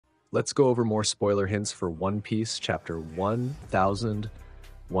let's go over more spoiler hints for One Piece chapter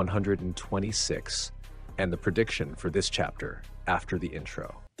 1126 and the prediction for this chapter after the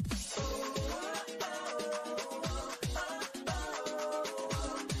intro.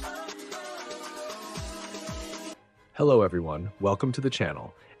 Hello everyone, welcome to the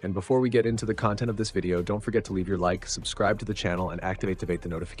channel. And before we get into the content of this video, don't forget to leave your like, subscribe to the channel, and activate the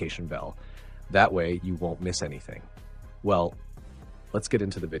notification bell. That way you won't miss anything. Well, let's get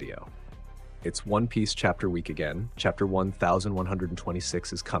into the video. It's One Piece chapter week again. Chapter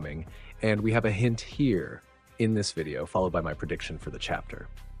 1126 is coming, and we have a hint here in this video, followed by my prediction for the chapter.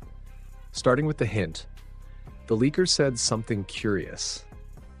 Starting with the hint, the leaker said something curious.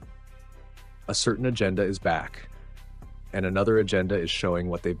 A certain agenda is back, and another agenda is showing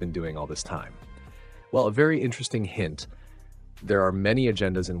what they've been doing all this time. Well, a very interesting hint. There are many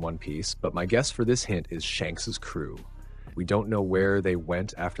agendas in One Piece, but my guess for this hint is Shanks' crew. We don't know where they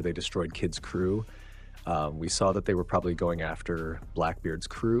went after they destroyed Kid's crew. We saw that they were probably going after Blackbeard's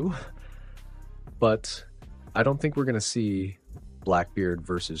crew, but I don't think we're going to see Blackbeard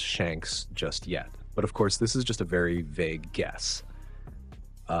versus Shanks just yet. But of course, this is just a very vague guess.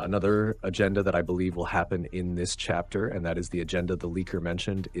 Another agenda that I believe will happen in this chapter, and that is the agenda the leaker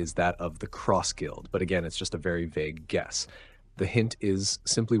mentioned, is that of the Cross Guild. But again, it's just a very vague guess. The hint is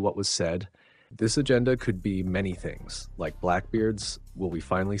simply what was said. This agenda could be many things, like Blackbeard's. Will we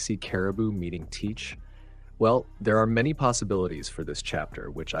finally see Caribou meeting Teach? Well, there are many possibilities for this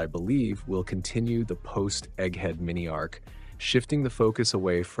chapter, which I believe will continue the post-Egghead mini-arc, shifting the focus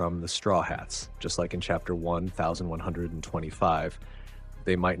away from the Straw Hats, just like in chapter 1125.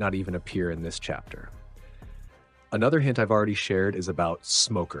 They might not even appear in this chapter. Another hint I've already shared is about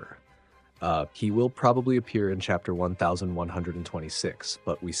Smoker. He will probably appear in chapter 1126,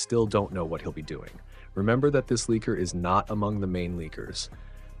 but we still don't know what he'll be doing. Remember that this leaker is not among the main leakers,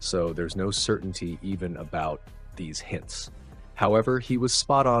 so there's no certainty even about these hints. However, he was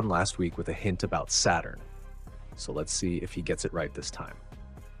spot on last week with a hint about Saturn, so let's see if he gets it right this time.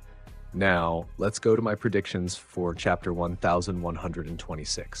 Now, let's go to my predictions for chapter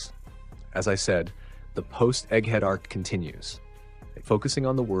 1126. As I said, the post-Egghead arc continues, focusing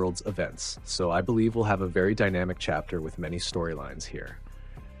on the world's events, so I believe we'll have a very dynamic chapter with many storylines here.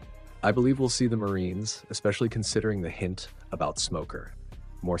 I believe we'll see the Marines, especially considering the hint about Smoker.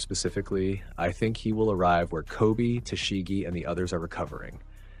 More specifically, I think he will arrive where Koby, Tashigi, and the others are recovering.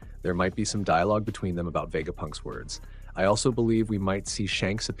 There might be some dialogue between them about Vegapunk's words. I also believe we might see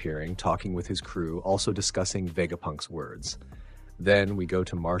Shanks appearing, talking with his crew, also discussing Vegapunk's words. Then we go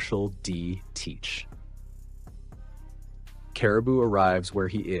to Marshall D. Teach. Caribou arrives where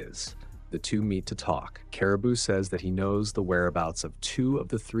he is. The two meet to talk. Caribou says that he knows the whereabouts of 2 of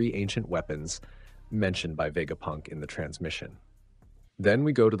the 3 ancient weapons mentioned by Vegapunk in the transmission. Then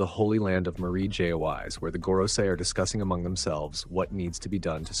we go to the Holy Land of Marie Jois, where the Gorosei are discussing among themselves what needs to be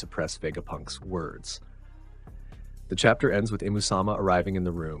done to suppress Vegapunk's words. The chapter ends with Imusama arriving in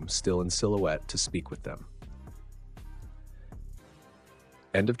the room, still in silhouette, to speak with them.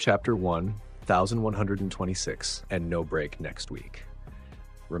 End of chapter 1126, and no break next week.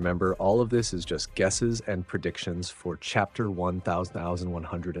 Remember, all of this is just guesses and predictions for chapter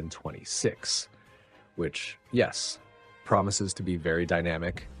 1126, which, yes, promises to be very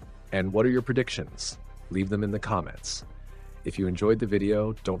dynamic. And what are your predictions? Leave them in the comments. If you enjoyed the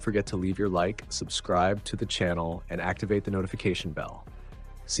video, don't forget to leave your like, subscribe to the channel, and activate the notification bell.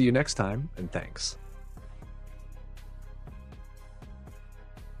 See you next time, and thanks.